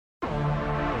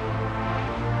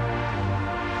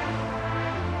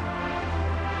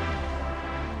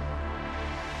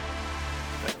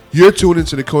You're tuned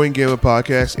into the Coin Gamer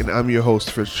podcast, and I'm your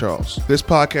host, Fritz Charles. This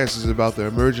podcast is about the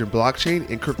emerging blockchain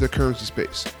and cryptocurrency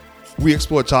space. We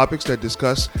explore topics that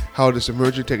discuss how this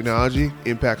emerging technology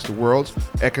impacts the world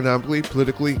economically,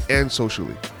 politically, and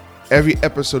socially. Every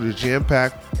episode is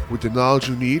jam-packed with the knowledge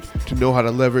you need to know how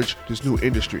to leverage this new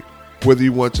industry. Whether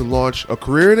you want to launch a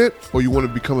career in it or you want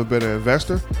to become a better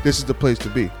investor, this is the place to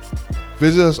be.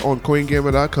 Visit us on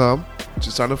CoinGamer.com to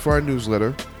sign up for our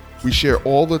newsletter. We share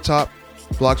all the top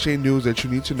blockchain news that you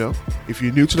need to know. If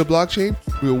you're new to the blockchain,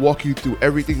 we will walk you through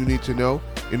everything you need to know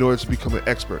in order to become an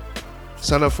expert.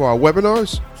 Sign up for our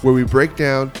webinars where we break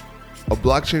down a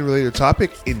blockchain related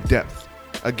topic in depth.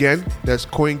 Again, that's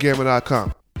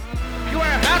CoinGamer.com. You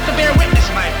are about to bear witness,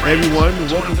 my friend. Hey everyone,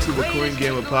 welcome to the Coin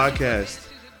Gamer podcast,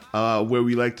 where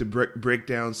we like to break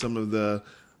down some of the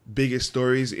biggest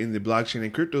stories in the blockchain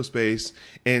and crypto space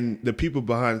and the people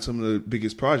behind some of the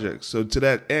biggest projects. So to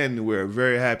that end, we're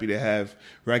very happy to have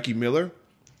Raki Miller,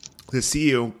 the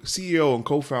CEO and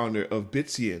co-founder of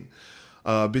Bitcian.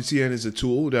 Bitcian is a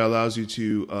tool that allows you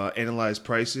to analyze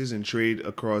prices and trade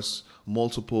across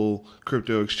multiple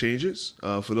crypto exchanges.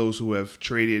 For those who have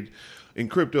traded in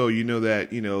crypto, you know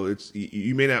that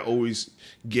you may not always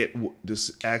get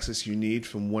this access you need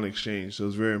from one exchange. So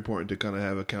it's very important to kind of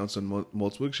have accounts on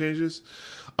multiple exchanges.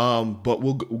 But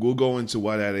we'll go into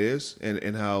why that is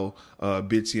and how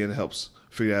Bitcian helps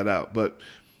figure that out. But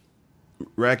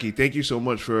Raki, thank you so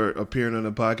much for appearing on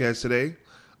the podcast today.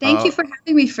 Thank you for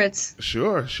having me, Fritz.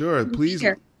 Sure. Please,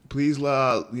 fill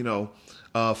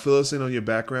us in on your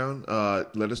background.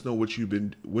 Let us know what you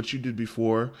did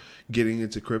before getting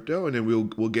into crypto, and then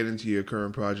we'll get into your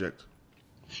current project.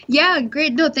 Yeah,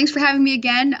 great. No, thanks for having me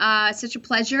again. Such a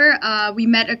pleasure. We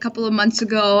met a couple of months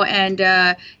ago,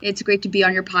 and it's great to be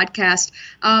on your podcast.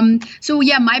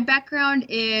 My background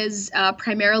is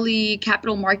primarily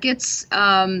capital markets.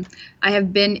 I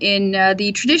have been in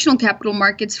the traditional capital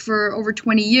markets for over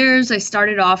 20 years. I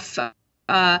started off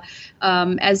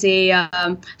as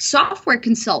a software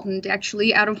consultant,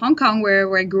 actually, out of Hong Kong,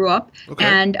 where I grew up, okay.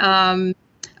 And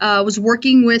was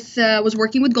working with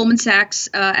Goldman Sachs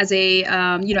as a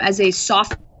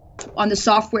on the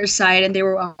software side, and they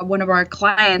were one of our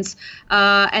clients,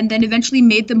 and then eventually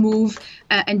made the move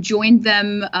and joined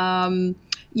them.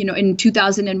 In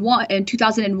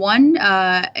 2001,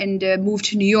 and moved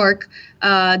to New York.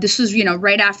 This was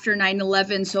right after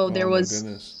 9/11, so there was.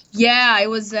 Goodness. Yeah, it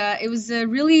was a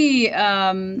really, it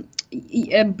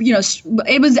was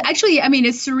actually,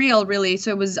 it's surreal, really.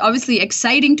 So it was obviously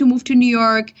exciting to move to New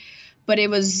York, but it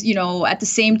was, at the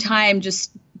same time,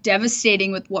 just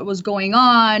devastating with what was going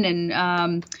on. And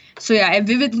I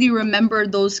vividly remember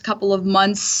those couple of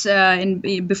months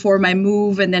before my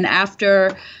move and then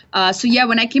after.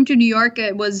 When I came to New York,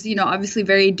 it was, obviously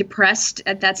very depressed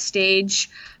at that stage.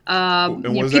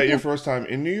 And was that your first time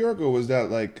in New York, or was that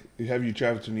have you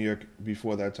traveled to New York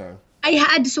before that time? I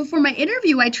had. So for my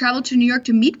interview, I traveled to New York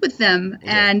to meet with them, okay.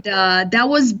 And that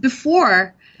was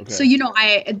before. Okay. So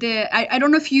I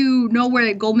don't know if you know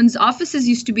where Goldman's offices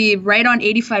used to be, right on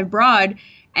 85 Broad.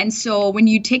 And so when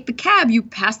you take the cab, you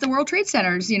pass the World Trade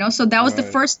Centers. So that was the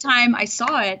first time I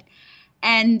saw it.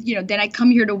 And then I come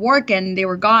here to work, and they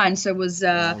were gone. So it was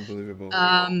unbelievable.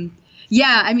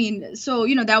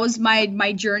 That was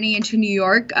my journey into New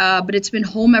York, but it's been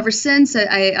home ever since.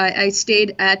 I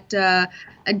stayed at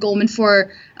Goldman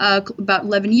for about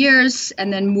 11 years,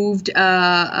 and then moved,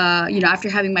 after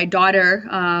having my daughter,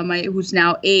 who's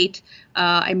now 8,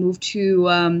 I moved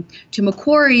to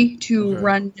Macquarie to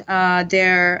run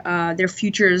their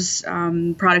futures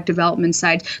product development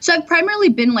side. So I've primarily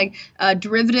been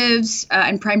derivatives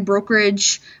and prime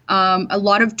brokerage, a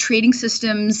lot of trading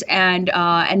systems and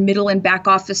middle and back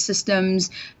office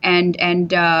systems, and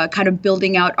kind of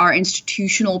building out our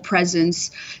institutional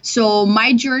presence. So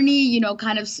my journey,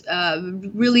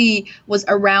 really was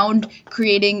around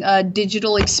creating a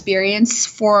digital experience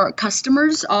for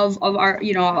customers of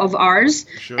ours.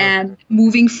 Sure. And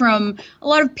moving from a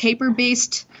lot of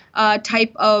paper-based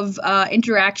type of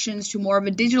interactions to more of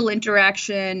a digital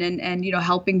interaction, and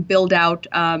helping build out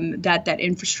that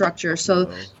infrastructure. So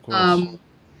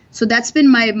so that's been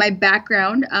my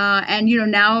background, and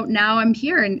now I'm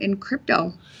here in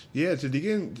crypto. Yeah, to dig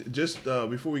in, just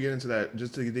before we get into that,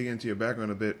 just to dig into your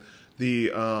background a bit.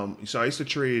 So I used to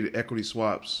trade equity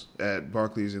swaps at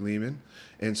Barclays and Lehman,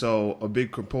 and so a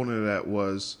big component of that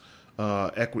was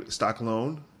equity stock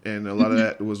loan And a lot of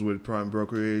that was with prime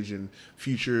brokerage and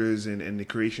futures and the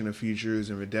creation of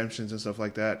futures and redemptions and stuff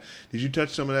like that. Did you touch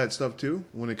some of that stuff too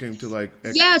when it came to like?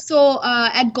 Yeah, so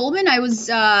at Goldman, I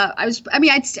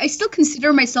mean, I still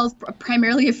consider myself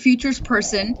primarily a futures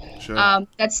person. Sure.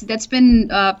 That's been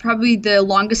probably the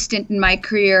longest stint in my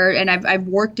career, and I've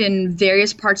worked in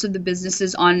various parts of the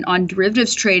businesses on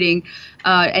derivatives trading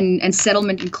and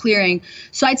settlement and clearing.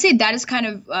 So I'd say that is kind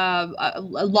of a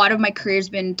lot of my career has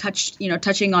been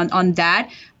touching on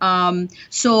that.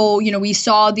 So we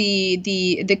saw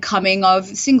the coming of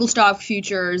single stock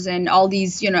futures and all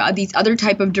these these other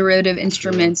type of derivative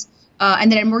instruments.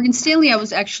 And then at Morgan Stanley, I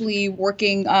was actually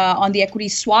working on the equity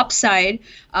swap side.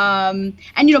 And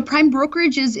prime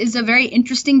brokerage is a very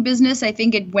interesting business. I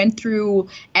think it went through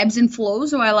ebbs and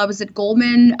flows while I was at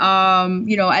Goldman.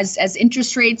 As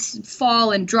interest rates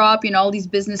fall and drop, all these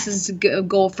businesses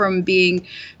go from being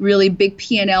really big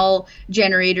P&L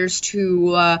generators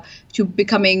to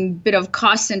becoming a bit of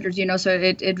cost centers. So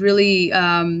it really,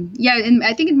 and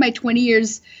I think in my 20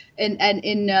 years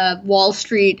in Wall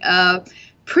Street,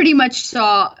 pretty much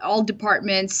saw all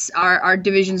departments, our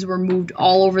divisions were moved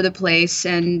all over the place.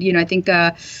 And, I think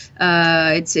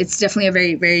it's definitely a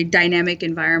very, very dynamic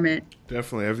environment.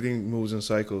 Definitely. Everything moves in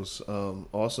cycles.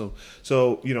 Awesome.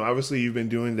 So, obviously you've been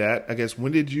doing that. I guess,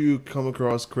 when did you come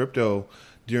across crypto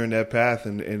during that path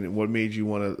and what made you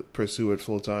want to pursue it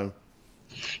full time?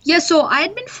 Yeah, so I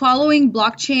had been following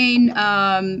blockchain,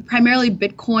 primarily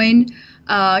Bitcoin,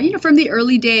 from the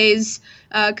early days.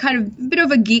 Kind of a bit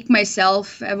of a geek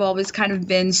myself. I've always kind of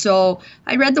been. So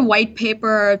I read the white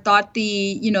paper, thought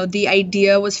the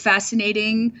idea was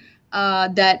fascinating,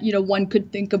 that, one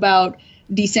could think about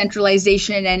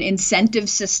decentralization and incentive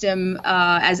system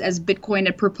as Bitcoin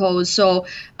had proposed. So,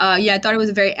 I thought it was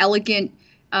a very elegant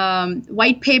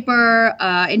white paper,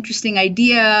 interesting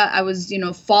idea. I was,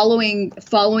 following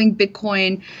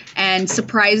Bitcoin and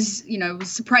surprised, it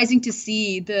was surprising to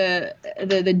see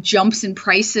the jumps in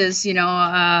prices,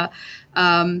 So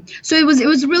it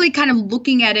was really kind of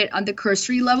looking at it on the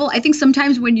cursory level. I think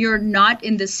sometimes when you're not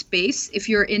in this space, if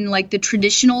you're in like the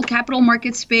traditional capital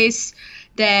market space,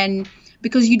 then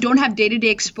because you don't have day-to-day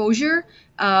exposure,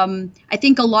 I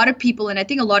think a lot of people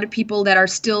that are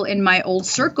still in my old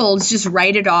circles just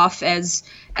write it off as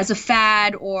a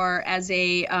fad or as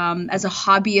a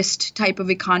hobbyist type of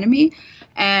economy.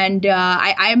 And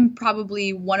I'm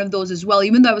probably one of those as well.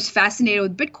 Even though I was fascinated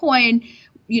with Bitcoin,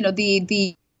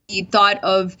 the thought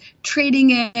of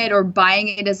trading it or buying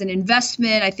it as an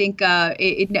investment, I think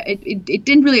it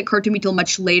didn't really occur to me till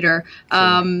much later.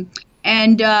 Sure.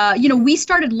 We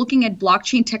started looking at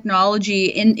blockchain technology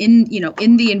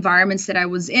in the environments that I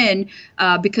was in,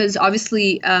 because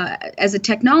obviously, as a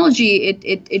technology,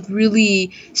 it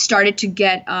really started to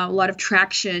get a lot of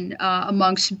traction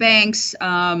amongst banks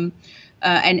and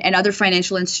other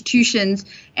financial institutions.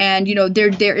 And,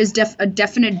 there is a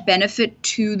definite benefit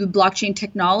to the blockchain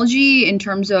technology in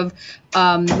terms of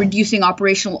reducing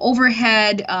operational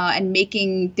overhead and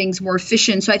making things more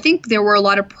efficient. So I think there were a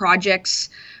lot of projects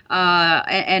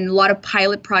and a lot of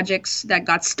pilot projects that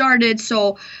got started.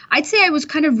 So I'd say I was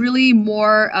kind of really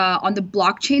more on the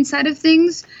blockchain side of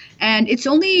things. And it's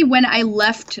only when I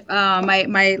left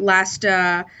my last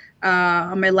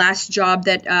job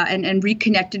that and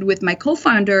reconnected with my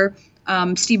co-founder,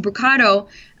 Steve Brucato,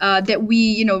 that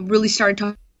we really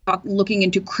started looking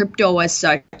into crypto as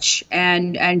such,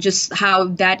 and just how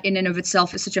that in and of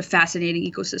itself is such a fascinating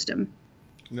ecosystem.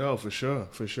 No, for sure.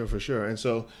 And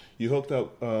so you hooked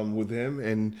up with him,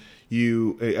 and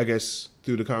you, I guess,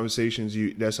 through the conversations,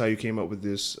 that's how you came up with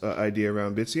this idea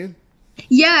around Bitcion?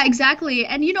 Yeah, exactly.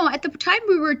 And, at the time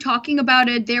we were talking about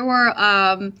it, there were,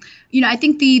 I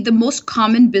think the most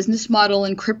common business model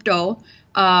in crypto,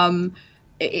 not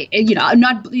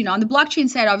on the blockchain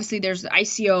side, obviously there's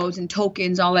ICOs and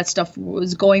tokens, all that stuff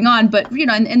was going on. But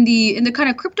in the kind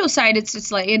of crypto side,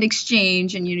 it's like an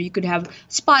exchange, and you could have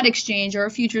spot exchange or a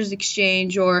futures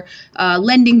exchange or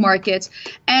lending markets.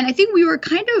 And I think we were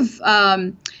kind of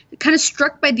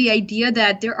struck by the idea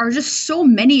that there are just so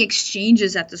many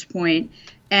exchanges at this point.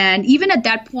 And even at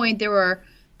that point, there were,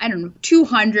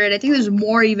 200. I think there's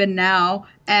more even now.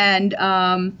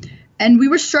 And we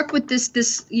were struck with this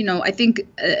thought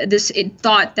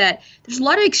that there's a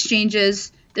lot of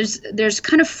exchanges. There's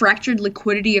kind of fractured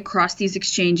liquidity across these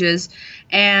exchanges,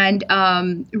 and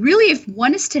really, if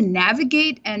one is to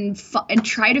navigate and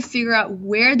try to figure out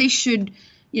where they should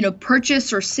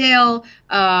purchase or sale,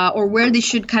 or where they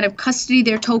should kind of custody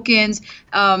their tokens.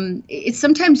 It's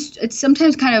sometimes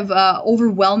kind of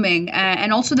overwhelming,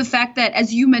 and also the fact that,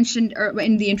 as you mentioned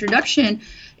in the introduction,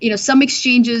 some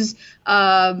exchanges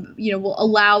will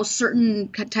allow certain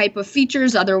type of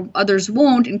features, others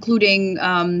won't,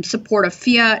 including support of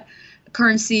fiat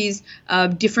currencies.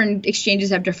 Different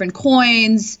exchanges have different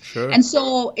coins. Sure. And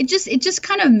so it just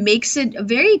kind of makes it a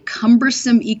very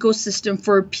cumbersome ecosystem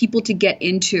for people to get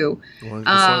into.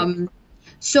 100%.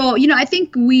 So, I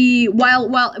think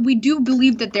while we do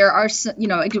believe that there are,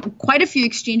 quite a few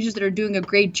exchanges that are doing a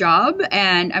great job,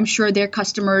 and I'm sure their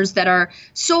customers that are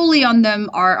solely on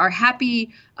them are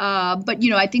happy. But,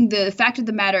 I think the fact of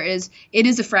the matter is it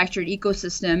is a fractured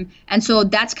ecosystem. And so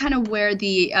that's kind of where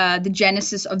the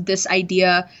genesis of this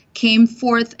idea came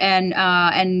forth.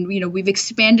 And we've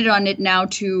expanded on it now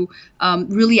to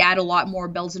really add a lot more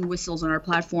bells and whistles on our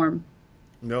platform.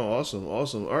 No, awesome.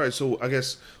 All right, so I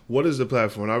guess what is the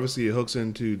platform? Obviously, it hooks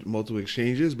into multiple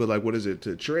exchanges, but what is it,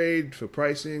 to trade, for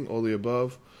pricing, all the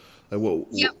above?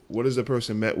 What is the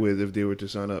person met with if they were to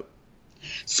sign up?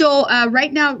 So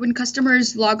right now, when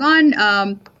customers log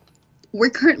on,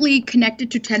 we're currently connected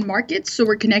to 10 markets. So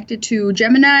we're connected to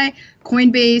Gemini,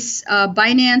 Coinbase,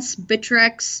 Binance,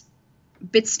 Bittrex,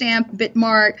 Bitstamp,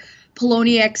 Bitmart,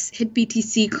 Poloniex,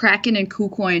 HitBTC, Kraken, and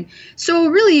KuCoin. So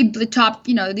really the top,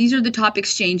 these are the top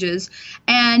exchanges.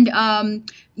 And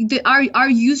our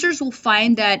users will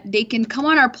find that they can come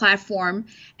on our platform,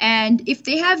 and if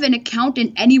they have an account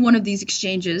in any one of these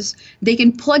exchanges, they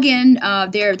can plug in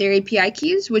their API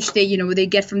keys, which they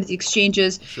get from the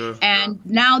exchanges. Sure. And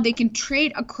now they can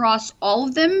trade across all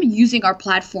of them using our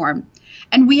platform.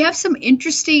 And we have some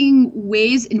interesting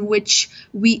ways in which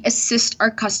we assist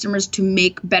our customers to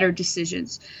make better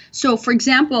decisions. So, for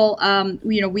example,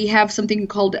 we have something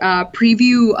called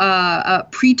preview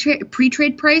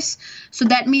pre-trade price. So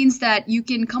that means that you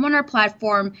can come on our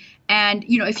platform, and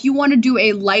if you want to do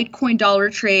a Litecoin dollar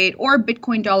trade or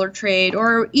Bitcoin dollar trade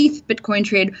or ETH Bitcoin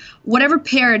trade, whatever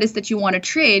pair it is that you want to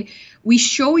trade, we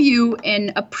show you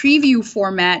in a preview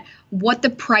format what the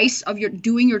price of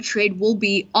doing your trade will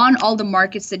be on all the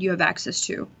markets that you have access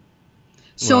to.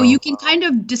 So Wow. you can kind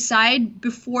of decide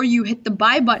before you hit the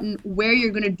buy button where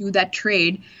you're going to do that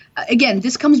trade. Again,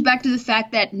 this comes back to the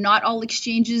fact that not all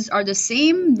exchanges are the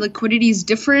same. Liquidity is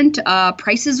different.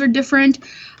 Prices are different.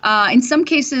 In some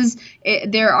cases,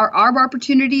 there are arb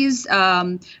opportunities,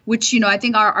 which I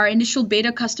think our initial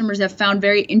beta customers have found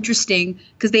very interesting,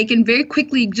 because they can very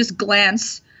quickly just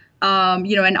glance, an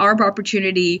arb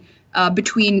opportunity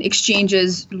between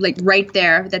exchanges, right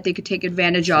there, that they could take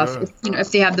advantage of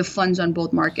if they have the funds on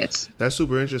both markets. That's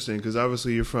super interesting, because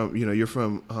obviously you're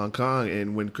from Hong Kong,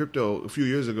 and when a few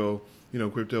years ago,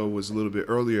 crypto was a little bit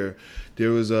earlier,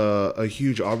 there was a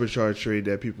huge arbitrage trade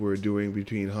that people were doing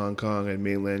between Hong Kong and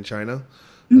mainland China,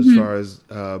 as far as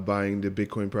buying the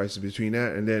Bitcoin prices between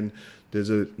that. And then there's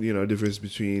a difference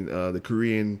between the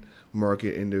Korean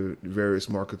market and the various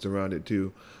markets around it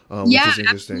too, which is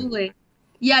interesting. Absolutely.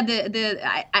 Yeah,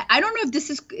 I don't know if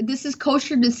this is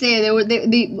kosher to say. What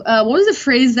was the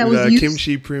phrase that was used?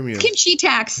 Kimchi premium. Kimchi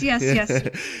tax. Yes, yes.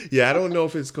 Yeah, I don't know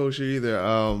if it's kosher either.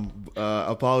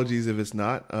 Apologies if it's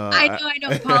not. I know.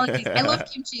 Apologies. I love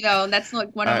kimchi though. That's one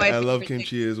of my favorite I love things.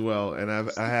 kimchi as well, and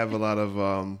I have a lot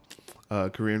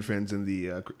of Korean friends in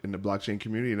the blockchain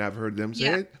community, and I've heard them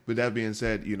say it. But that being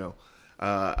said,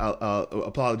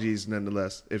 apologies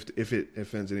nonetheless if it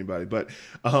offends anybody. But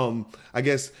I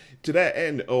guess to that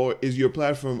end, or is your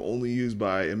platform only used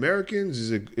by Americans?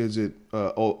 Is it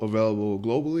available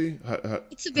globally?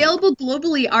 It's available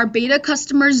globally. Our beta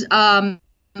customers are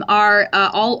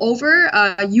all over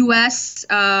U.S.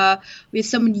 We have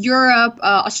some in Europe,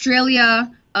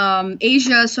 Australia,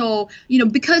 Asia. So,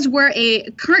 because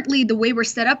currently the way we're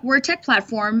set up, we're a tech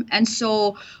platform. And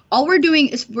so all we're doing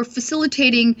is we're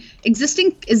facilitating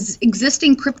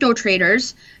existing crypto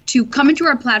traders to come into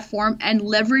our platform and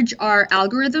leverage our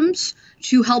algorithms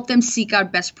to help them seek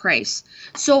out best price.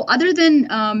 So other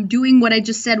than doing what I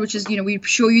just said, which is, we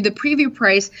show you the preview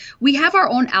price, we have our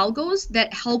own algos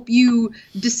that help you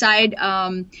decide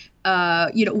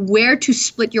where to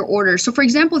split your order. So for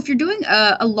example, if you're doing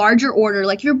a larger order,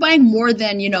 like you're buying more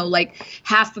than,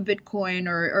 half a Bitcoin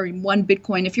or 1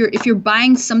 Bitcoin, if you're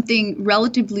buying something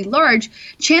relatively large,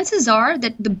 chances are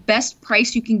that the best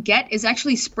price you can get is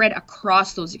actually spread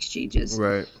across those exchanges.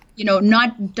 Right.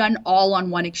 Not done all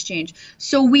on one exchange.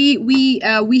 So we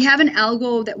have an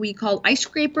algo that we call Ice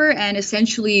Scraper, and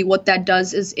essentially what that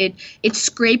does is it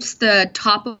scrapes the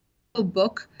top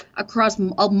book across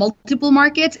multiple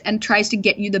markets and tries to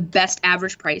get you the best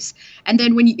average price. And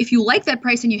then if you like that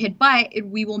price and you hit buy,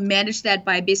 we will manage that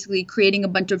by basically creating a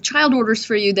bunch of child orders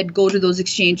for you that go to those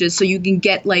exchanges, so you can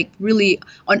get like really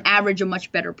on average a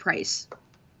much better price.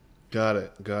 Got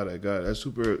it. That's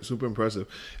super impressive.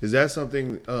 Is that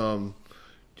something?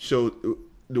 So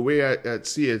the way I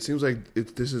see it, it seems like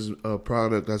this is a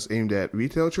product that's aimed at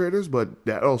retail traders, but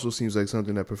that also seems like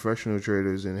something that professional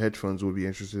traders and hedge funds would be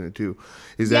interested in too.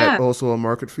 Is that also a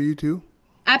market for you too?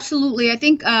 Absolutely. I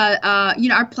think,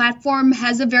 our platform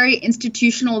has a very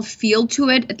institutional feel to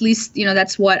it. At least,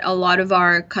 that's what a lot of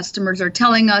our customers are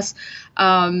telling us.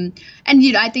 And,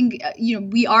 I think,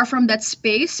 we are from that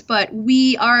space, but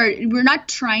we're not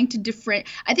trying to different.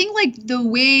 I think like the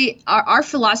way our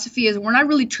philosophy is, we're not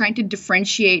really trying to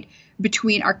differentiate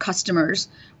between our customers.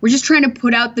 We're just trying to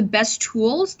put out the best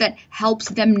tools that helps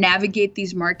them navigate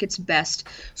these markets best.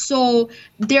 So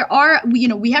there are,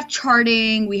 we have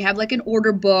charting, we have like an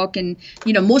order book, and,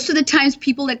 most of the times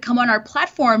people that come on our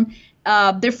platform,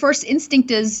 their first instinct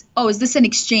is, oh, is this an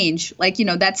exchange? Like,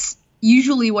 that's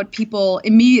usually what people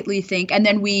immediately think. And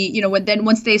then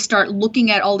once they start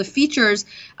looking at all the features,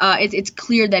 it's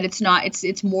clear that it's not,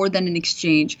 it's more than an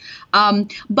exchange.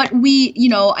 But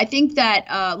I think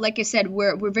that, like I said,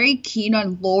 we're very keen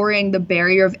on lowering the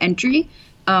barrier of entry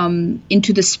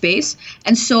into the space.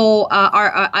 And so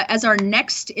as our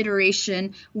next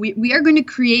iteration, we are going to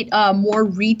create more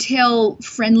retail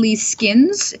friendly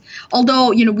skins.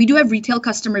 Although, we do have retail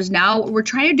customers now. What we're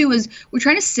trying to do is we're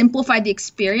trying to simplify the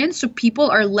experience so people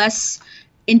are less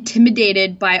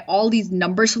intimidated by all these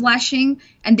numbers flashing,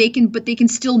 and they can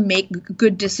still make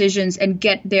good decisions and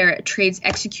get their trades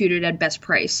executed at best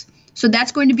price. So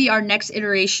that's going to be our next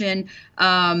iteration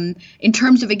in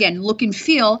terms of, again, look and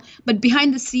feel, but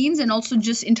behind the scenes and also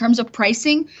just in terms of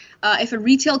pricing. If a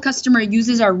retail customer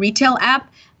uses our retail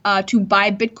app to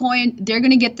buy Bitcoin, they're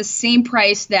going to get the same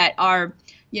price that our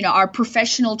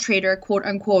professional trader, quote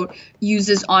unquote,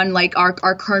 uses on like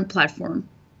our current platform.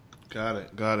 Got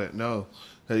it. No.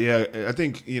 Yeah, I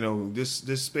think,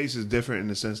 this space is different in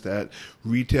the sense that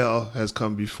retail has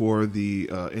come before the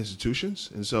institutions.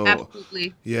 And so,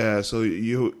 absolutely. Yeah, so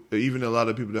even a lot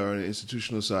of people that are on the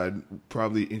institutional side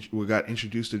probably got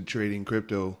introduced to trading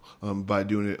crypto by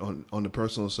doing it on the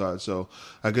personal side. So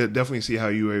I could definitely see how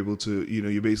you were able to,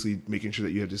 you're basically making sure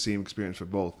that you have the same experience for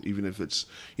both, even if it's,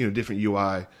 different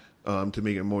UI to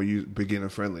make it more beginner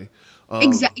friendly.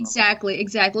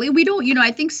 Exactly. We don't,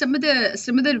 I think some of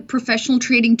the professional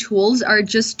trading tools are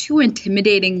just too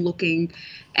intimidating looking.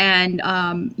 And,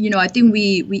 I think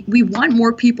we want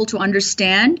more people to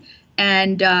understand.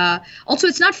 And also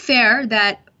it's not fair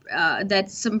that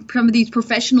some of these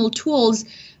professional tools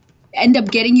end up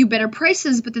getting you better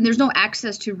prices, but then there's no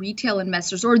access to retail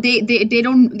investors, or they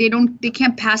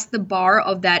can't pass the bar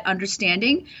of that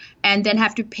understanding and then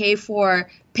have to pay for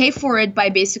it by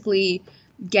basically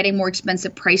getting more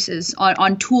expensive prices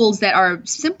on tools that are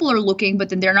simpler looking, but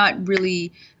then they're not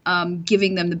really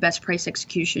giving them the best price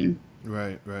execution.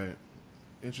 Right.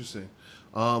 Interesting.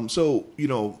 So,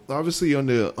 obviously on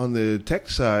the tech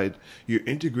side, you're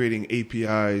integrating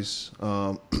APIs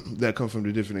that come from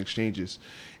the different exchanges.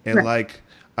 And right.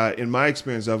 In my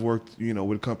experience, I've worked,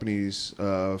 with companies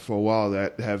for a while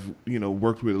that have,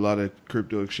 worked with a lot of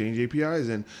crypto exchange APIs,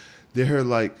 and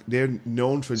they're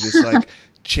known for just like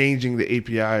changing the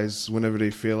APIs whenever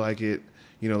they feel like it.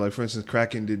 Like for instance,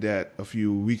 Kraken did that a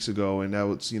few weeks ago, and that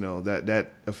was,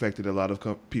 that affected a lot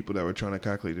of people that were trying to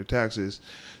calculate their taxes.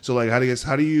 So like, how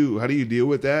do you deal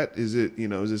with that? Is it,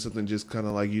 is it something just kind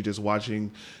of like you just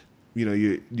watching,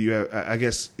 do you have, I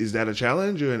guess, is that a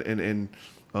challenge, and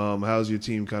how's your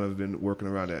team kind of been working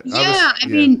around that?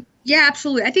 Yeah,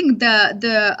 absolutely. I think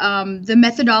the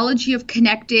methodology of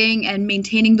connecting and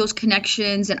maintaining those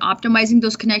connections and optimizing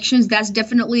those connections, that's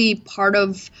definitely part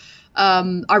of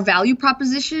our value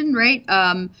proposition, right?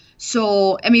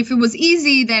 So, if it was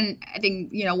easy, then I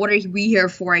think, what are we here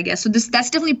for, I guess? So that's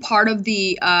definitely part of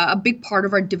a big part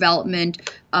of our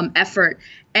development effort.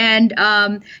 And,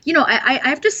 I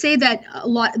have to say that a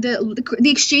lot, the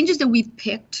exchanges that we've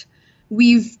picked,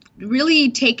 we've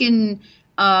really taken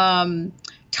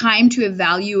time to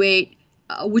evaluate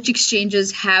which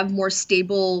exchanges have more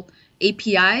stable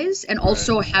APIs and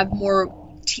also have more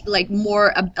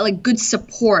good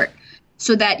support.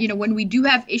 so that when we do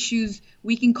have issues,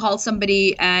 we can call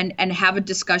somebody and have a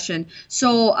discussion.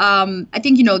 So I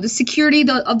think the security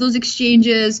of those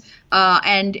exchanges,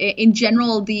 and in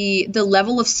general the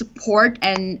level of support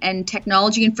and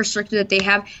technology infrastructure that they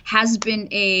have has been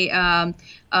a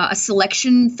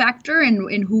selection factor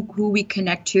in who we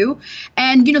connect to.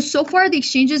 And so far the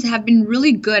exchanges have been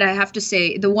really good, I have to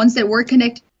say. The ones that we're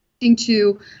connecting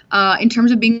to, in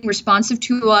terms of being responsive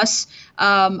to us,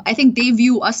 I think they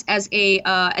view us as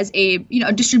a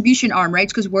distribution arm, right?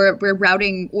 Because we're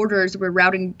routing orders, we're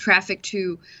routing traffic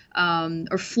to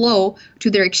or flow to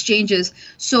their exchanges.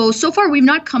 So far we've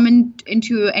not come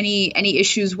into any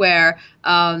issues where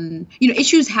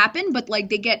issues happen, but like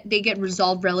they get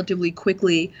resolved relatively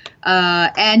quickly.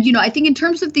 And I think in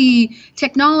terms of the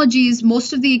technologies,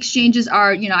 most of the exchanges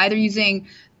are either using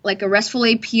like a RESTful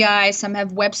API, some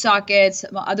have WebSockets,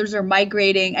 others are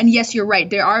migrating. And yes, you're right,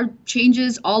 there are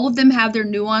changes. All of them have their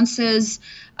nuances.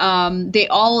 They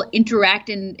all interact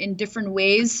in different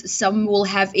ways. Some will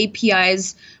have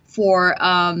APIs for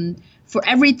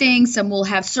everything. Some will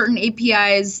have certain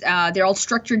APIs. They're all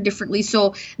structured differently.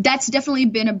 So that's definitely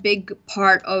been a big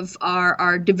part of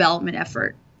our development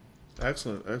effort.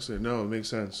 Excellent. No, it makes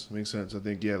sense. I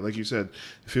think, yeah, like you said,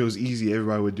 if it was easy,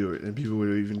 everybody would do it, and people would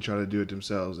even try to do it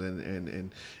themselves,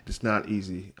 and it's not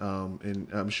easy. And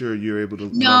I'm sure you're able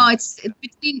to. No, it's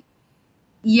between.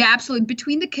 Yeah, absolutely.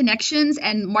 Between the connections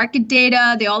and market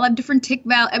data, they all have different tick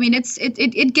value. I mean,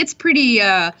 it gets pretty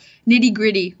nitty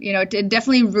gritty. It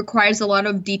definitely requires a lot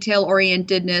of detail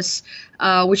orientedness,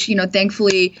 which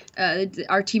thankfully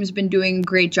our team's been doing a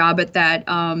great job at that.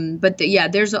 But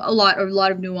there's a lot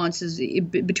of nuances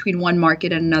between one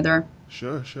market and another.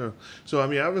 Sure. So, I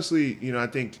mean, obviously, I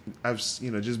think I've,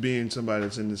 just being somebody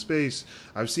that's in the space,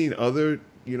 I've seen other,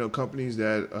 companies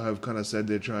that have kind of said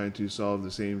they're trying to solve the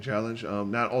same challenge.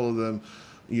 Not all of them,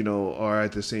 are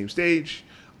at the same stage.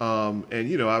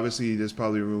 And, obviously there's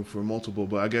probably room for multiple,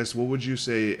 but I guess what would you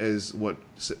say is what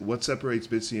separates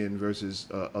Bitsian versus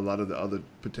a lot of the other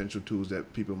potential tools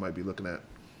that people might be looking at?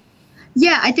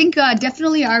 Yeah, I think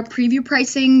definitely our preview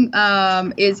pricing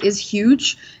is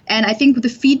huge. And I think the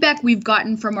feedback we've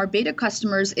gotten from our beta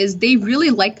customers is they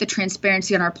really like the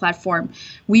transparency on our platform.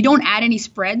 We don't add any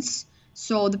spreads.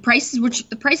 So the prices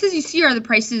you see are the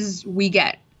prices we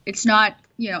get. It's not,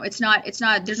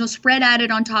 there's no spread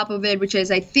added on top of it, which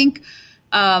is, I think,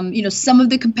 some of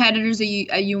the competitors that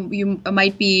you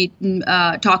might be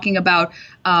talking about,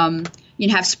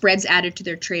 have spreads added to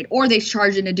their trade, or they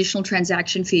charge an additional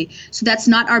transaction fee. So that's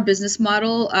not our business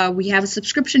model. We have a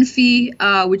subscription fee,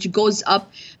 which goes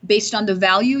up based on the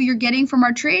value you're getting from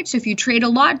our trade. So if you trade a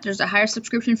lot, there's a higher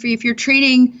subscription fee. If you're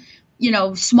trading,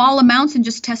 small amounts and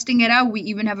just testing it out, we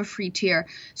even have a free tier.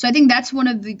 So I think that's one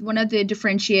of the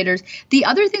differentiators. The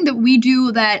other thing that we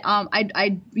do that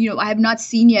I have not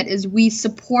seen yet is we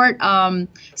support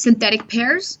synthetic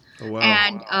pairs. Oh, wow.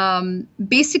 And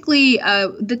basically,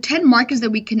 the 10 markets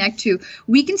that we connect to,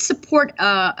 we can support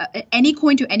any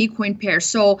coin to any coin pair.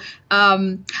 So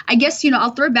I guess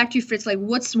I'll throw it back to you, Fritz. Like,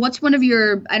 what's one of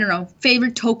your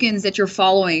favorite tokens that you're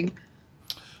following?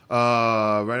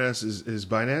 Right now is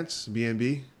Binance,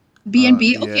 BNB.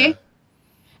 BNB, okay. Yeah.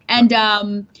 And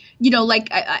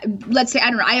let's say, I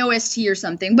don't know, IOST or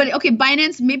something. But okay,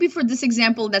 Binance, maybe for this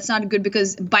example, that's not good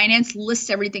because Binance lists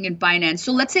everything in Binance.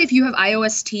 So let's say if you have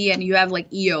IOST and you have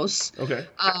like EOS, okay,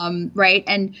 right?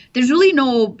 And there's really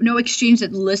no exchange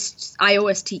that lists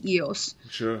IOST EOS.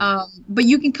 Sure. But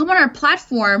you can come on our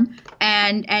platform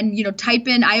and type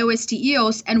in IOST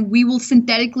EOS, and we will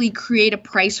synthetically create a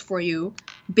price for you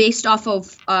based off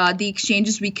of the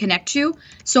exchanges we connect to.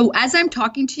 So as I'm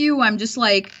talking to you, I'm just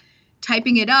like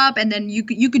typing it up, and then you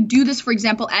could do this, for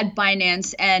example, at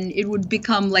Binance, and it would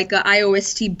become like a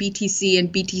IOST BTC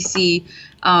and BTC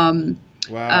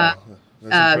wow.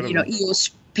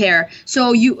 EOS pair.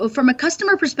 So you, from a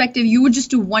customer perspective, you would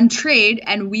just do one trade,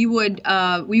 and we would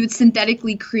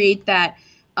synthetically create that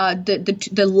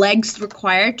the legs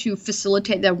required to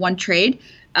facilitate that one trade.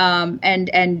 So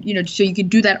you could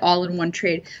do that all in one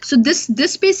trade. So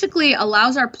this basically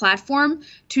allows our platform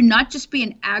to not just be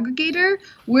an aggregator.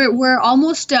 We're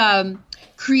almost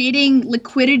creating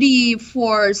liquidity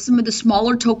for some of the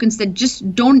smaller tokens that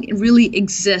just don't really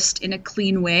exist in a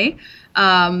clean way.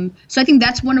 So I think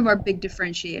that's one of our big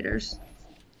differentiators.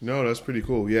 No, that's pretty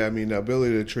cool. Yeah, I mean, the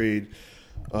ability to trade,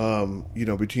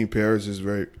 between pairs is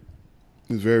very,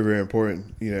 very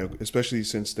important. Especially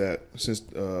since a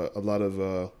lot of,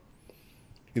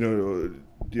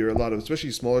 there are a lot of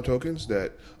especially smaller tokens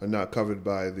that are not covered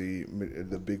by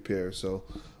the big pair. So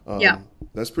Yeah.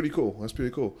 That's pretty cool. That's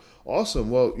pretty cool. Awesome.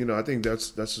 Well, I think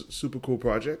that's a super cool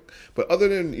project. But other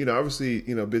than, obviously,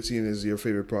 Bitsian is your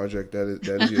favorite project. That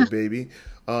is your baby.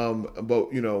 But,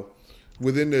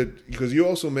 because you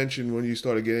also mentioned when you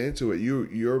started getting into it,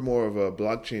 you're more of a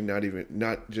blockchain,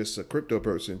 not just a crypto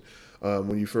person.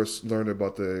 When you first learned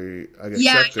about the, I guess,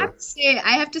 sector.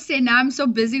 I have to say now I'm so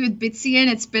busy with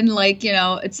Bitsian. It's been like,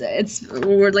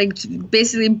 we're like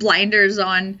basically blinders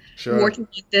on working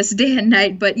with this day and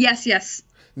night. But yes.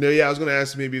 No, yeah, I was going to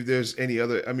ask maybe if there's any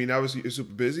other, obviously you're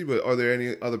super busy, but are there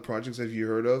any other projects that you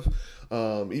heard of,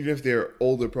 even if they're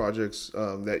older projects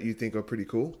that you think are pretty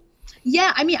cool?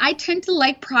 Yeah, I tend to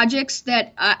like projects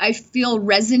that I feel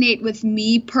resonate with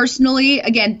me personally.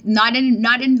 Again, not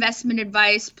investment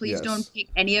advice. Please don't take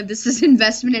any of this as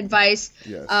investment advice.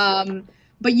 Yes.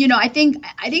 But I think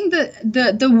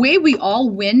the way we all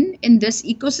win in this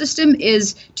ecosystem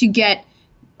is to get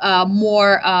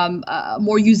more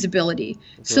usability.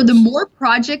 So the more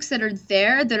projects that are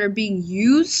there that are being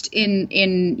used in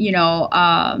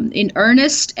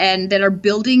earnest and that are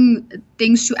building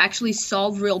things to actually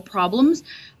solve real problems,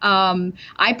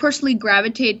 I personally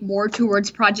gravitate more towards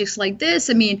projects like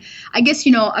this. I guess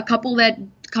a couple that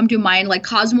come to mind, like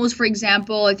Cosmos, for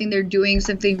example. I think they're doing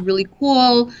something really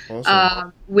cool.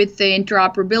 Awesome. With the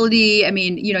interoperability.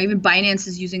 Even Binance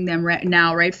is using them right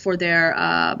now, right, for their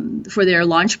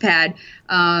launchpad.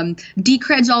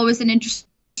 Decred's always an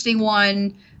interesting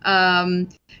one.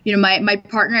 My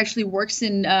partner actually works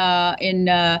in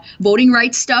voting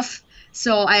rights stuff.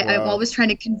 So I'm always trying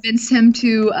to convince him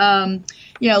to,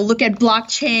 look at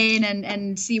blockchain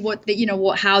and see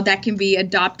how that can be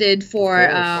adopted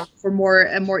for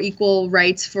more equal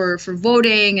rights for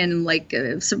voting and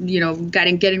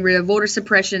getting rid of voter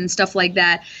suppression and stuff like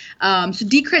that. So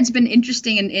Decred's been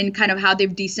interesting in kind of how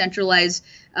they've decentralized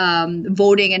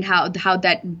voting and how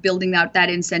that building out that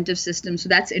incentive system. So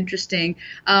that's interesting.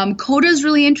 Coda is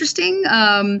really interesting.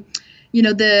 They've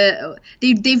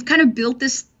kind of built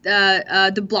this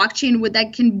the blockchain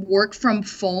that can work from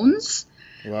phones,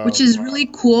 which is really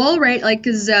cool, right? Like,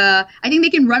 because I think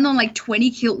they can run on like 20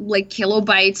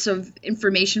 kilobytes of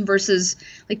information versus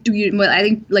like 20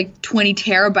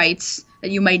 terabytes that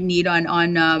you might need on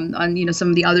some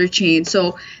of the other chains.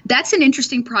 So that's an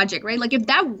interesting project, right? Like if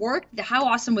that worked, how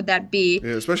awesome would that be?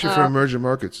 Yeah, especially for emerging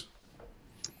markets.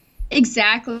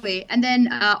 Exactly. And then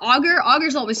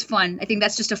Augur's always fun. I think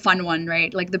that's just a fun one,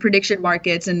 right? Like the prediction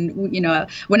markets. And,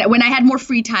 when I had more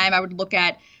free time, I would look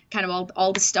at kind of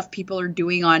all the stuff people are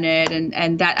doing on it.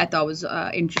 And that I thought was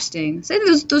interesting. So I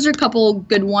think those are a couple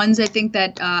good ones. I think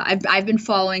that I've been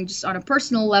following just on a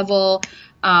personal level.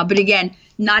 But again,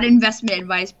 not investment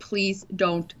advice. Please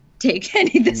don't take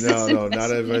any of this. No,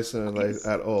 not investment advice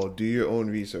at all. Do your own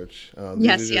research.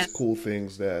 These are just cool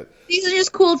things that. These are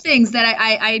just cool things that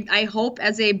I hope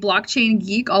as a blockchain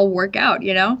geek I'll work out.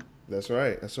 That's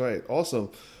right. Awesome.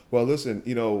 Well, listen.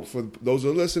 For those who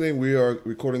are listening, we are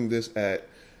recording this at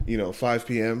 5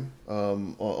 p.m.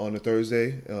 On a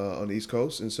Thursday on the East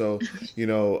Coast, and so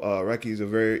Reki is a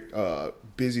very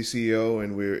busy CEO,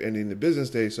 and we're ending the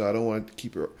business day, so I don't want to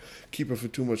keep her for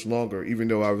too much longer. Even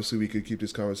though obviously we could keep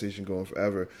this conversation going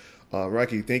forever.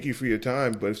 Reki, thank you for your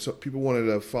time. But if people wanted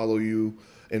to follow you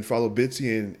and follow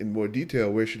Bitsian in more detail,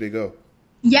 where should they go?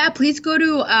 Yeah, please go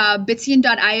to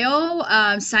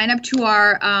Bitsian.io, sign up to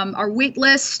our wait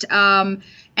list, and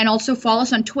also follow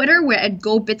us on Twitter. We're at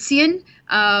GoBitsian.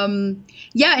 And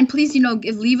please,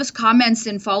 leave us comments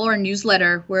and follow our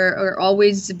newsletter. We're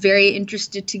always very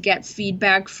interested to get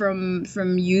feedback from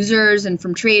users and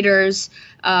from traders.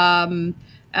 We're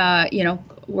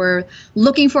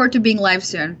looking forward to being live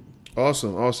soon.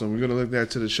 Awesome. We're going to link that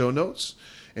to the show notes.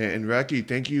 And Reki,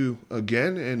 thank you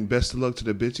again, and best of luck to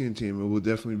the Bitsian team. And we'll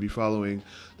definitely be following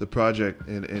the project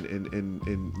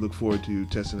and look forward to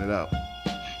testing it out.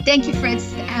 Thank you,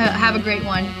 Fritz. Have a great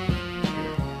one.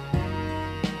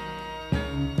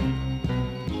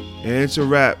 And it's a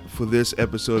wrap for this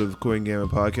episode of the Coin Gamma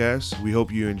Podcast. We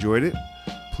hope you enjoyed it.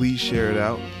 Please share it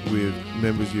out with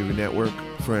members of your network,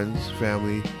 friends,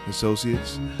 family,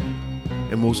 associates.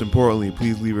 And most importantly,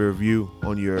 please leave a review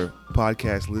on your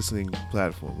podcast listening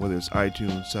platform, whether it's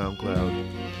iTunes,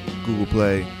 SoundCloud, Google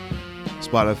Play,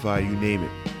 Spotify, you name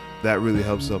it. That really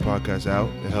helps our podcast out.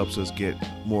 It helps us get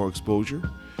more exposure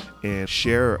and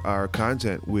share our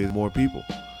content with more people.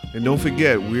 And don't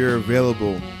forget, we're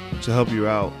available to help you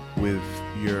out with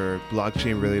your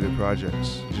blockchain related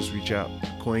projects. Just reach out,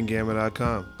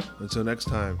 coingamma.com. Until next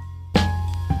time.